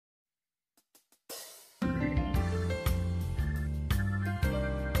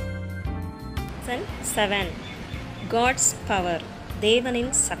Lesson 7 God's Power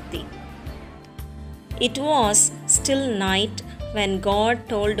தேவனின் சக்தி. It was still night when God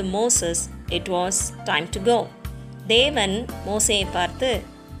told Moses it was time to go. தேவன் மோசேயை பார்த்து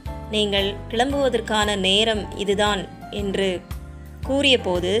நீங்கள் கிளம்புவதற்கான நேரம் இதுதான் என்று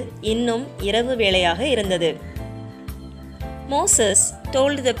கூறியபோது இன்னும் இரவு வேளையாக இருந்தது. Moses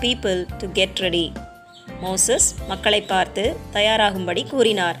told the people to get ready. Moses மக்களை பார்த்து தயாராகும்படி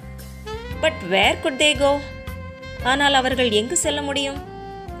கூறினார். But where could they go? ஆனால் அவர்கள் எங்கு செல்ல முடியும்?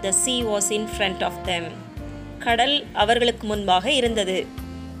 The sea was in front of them. கடல் அவர்களுக்கு முன்பாக இருந்தது.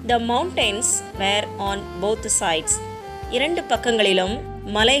 The mountains were on both sides. இரண்டு பக்கங்களிலும்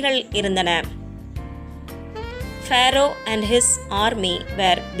மலைகள் இருந்தன. Pharaoh and his army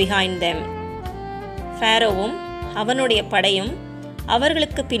were behind them. Pharaohவும் அவனுடைய படையும்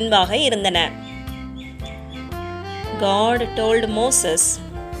அவர்களுக்கு பின்பாக இருந்தன. God told Moses,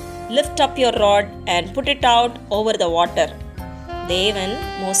 "Lift up your rod and put it out over the water." தேவன்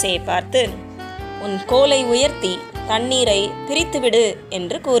மோசேயை பார்த்து உன் கோலை உயர்த்தி தண்ணீரை பிரித்துவிடு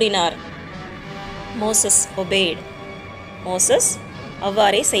என்று கூறினார். Moses obeyed. மோசஸ்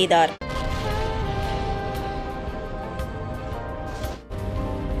அவ்வாறே செய்தார்.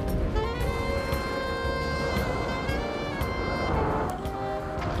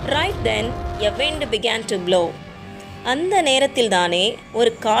 Right then a wind began to blow. அந்த நேரத்தில்தானே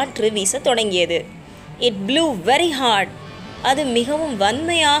ஒரு காற்று வீச தொடங்கியது. It blew very hard. அது மிகவும்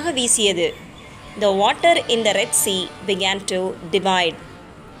வன்மையாக வீசியது. The water in the Red Sea began to divide.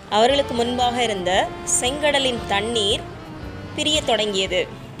 அவர்களுக்கு முன்பாக இருந்த செங்கடலின் தண்ணீர் பிரிய தொடங்கியது.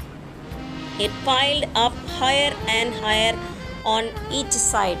 It piled up higher and higher on each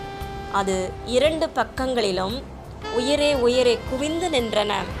side. அது இரண்டு பக்கங்களிலும் உயரே உயரே குவிந்து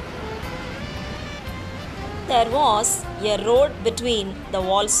நின்றன. There was a road between the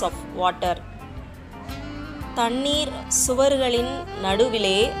walls of water. தண்ணீர் சுவர்களின்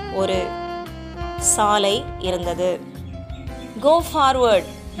நடுவிலே ஒரு சாலை இருந்தது. Go forward,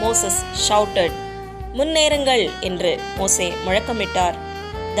 Moses shouted. முன்னேறுங்கள் என்று மோசே முழக்கமிட்டார்.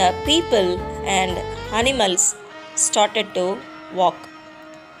 The people and animals started to walk.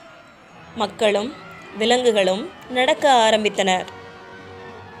 மக்களும் விலங்குகளும் நடக்க ஆரம்பித்தனர்.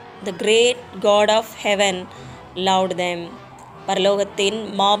 The great God of heaven loved them. பரலோகத்தின்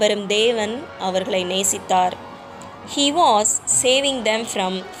மாபெரும் தேவன் அவர்களை நேசித்தார். He was saving them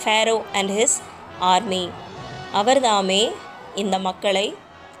from Pharaoh and his army. அவர்தாமே இந்த மக்களை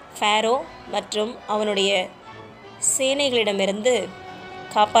Pharaoh மற்றும் அவனுடைய சேனைகளிடமிருந்து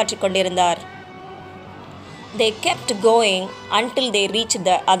காப்பாற்றிக் கொண்டிருந்தார். They kept going until they reached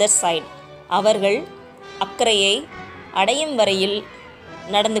the other side. அவர்கள் அக்கரையை அடையும் வரையில்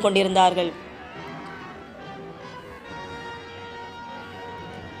நடந்து கொண்டிருந்தார்கள்.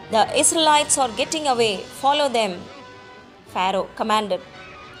 The Israelites are getting away. Follow them. Pharaoh commanded.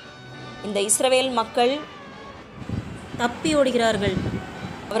 இந்த இஸ்ரவேல் மக்கள் தப்பி ஓடுகிறார்கள்.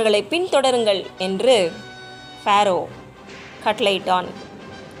 அவர்களை பின்தொடருங்கள் என்று Pharaoh கட்டளையிட்டான்.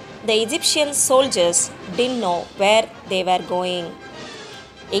 The Egyptian soldiers didn't know where they were going.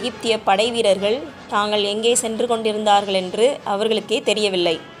 எகிப்திய படை வீரர்கள் தாங்கள் எங்கே சென்று கொண்டிருந்தார்கள் என்று அவர்களுக்கே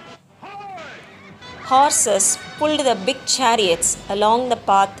தெரியவில்லை. Horses pulled the big chariots along the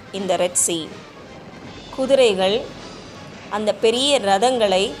path in the Red Sea. குதிரைகள் அந்த பெரிய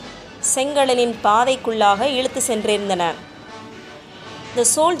ரதங்களை செங்கடலின் பாதைக்குள்ளாக இழுத்து சென்றிருந்தன. The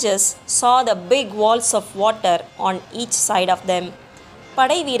soldiers saw the big walls of water on each side of them.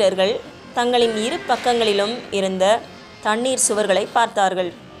 படை வீரர்கள் தங்களின் இரு பக்கங்களிலும் இருந்த தண்ணீர் சுவர்களை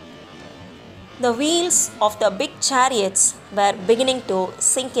பார்த்தார்கள். The wheels of the big chariots were beginning to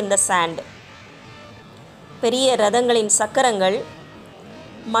sink in the sand. பெரிய ரதங்களின் சக்கரங்கள்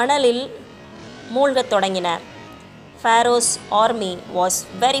மணலில் மூழ்கத் தொடங்கின. Pharaoh's army was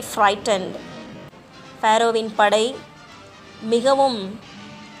very frightened. Pharaohவின் படை மிகவும்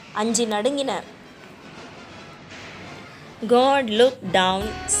அஞ்சி நடுங்கின. God looked down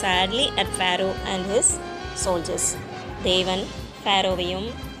sadly at Pharaoh and his soldiers. தேவன் Pharaohவையும்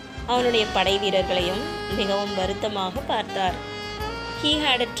அவனுடைய படை வீரர்களையும் மிகவும் வருத்தமாக பார்த்தார். He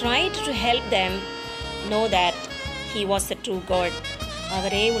had tried to help them know that he was a true God.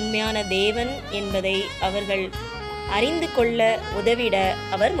 அவரே உண்மையான தேவன் என்பதை அவர்கள் அறிந்து கொள்ள உதவிட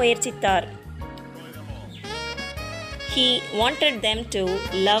அவர் முயற்சித்தார். He wanted them to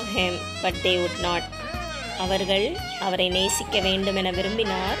love him, but they would not. அவர்கள் அவரை நேசிக்க வேண்டும் என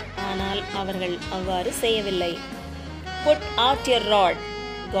விரும்பினார், ஆனால் அவர்கள் அவ்வாறு செய்யவில்லை. Put out your rod,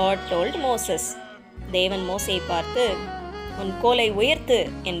 God told Moses. தேவன் மோசேயை பார்த்து உன் கோலை உயர்த்து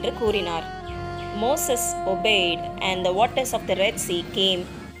என்று கூறினார். Moses obeyed, and the waters of the Red Sea came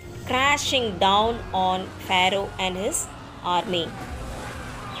crashing down on Pharaoh and his army.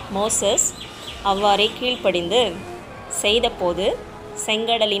 Moses அவ்வாறே கீழ்ப்படிந்து செய்தபோது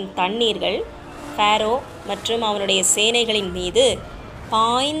செங்கடலின் தண்ணீர்கள் ஃபாரோ மற்றும் அவனுடைய சேனைகளின் மீது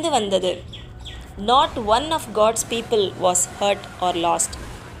பாய்ந்து வந்தது. Not one of God's people was hurt or lost.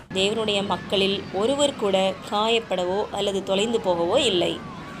 தேவனுடைய மக்களில் ஒருவர் கூட காயப்படவோ அல்லது தொலைந்து போகவோ இல்லை.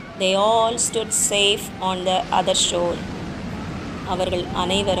 They all stood safe on the other shore. அவர்கள்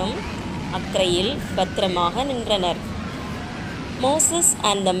அனைவரும் அக்கரையில் பத்திரமாக நின்றனர். Moses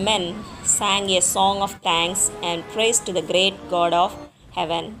and the men sang a song of thanks and praise to the great God of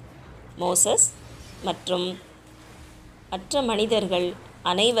heaven. Moses மற்றும் மற்ற மனிதர்கள்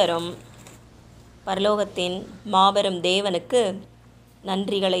அனைவரும் பரலோகத்தின் மாபெரும் தேவனுக்கு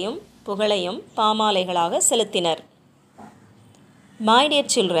நன்றிகளையும் புகழையும் பாமாலைகளாக செலுத்தினர். My dear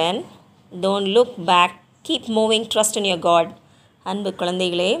children, don't look back, keep moving, trust in your God. அன்பு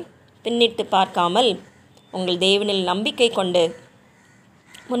குழந்தைகளே, பின்னிட்டு பார்க்காமல் உங்கள் தேவனில் நம்பிக்கை கொண்டு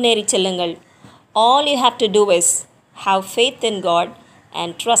முன்னேறி செல்லுங்கள். All you have to do is have faith in God and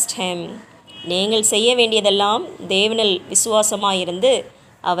trust Him. நீங்கள் செய்ய வேண்டியதெல்லாம் தேவனில் விசுவாசமாயிருந்து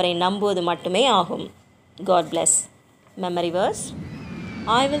அவரை நம்புவது மட்டுமே ஆகும். God bless. Memory verse.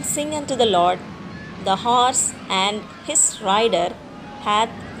 I will sing unto the Lord, the horse and his rider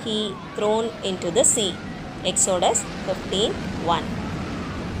hath he thrown into the sea. Exodus 15:1.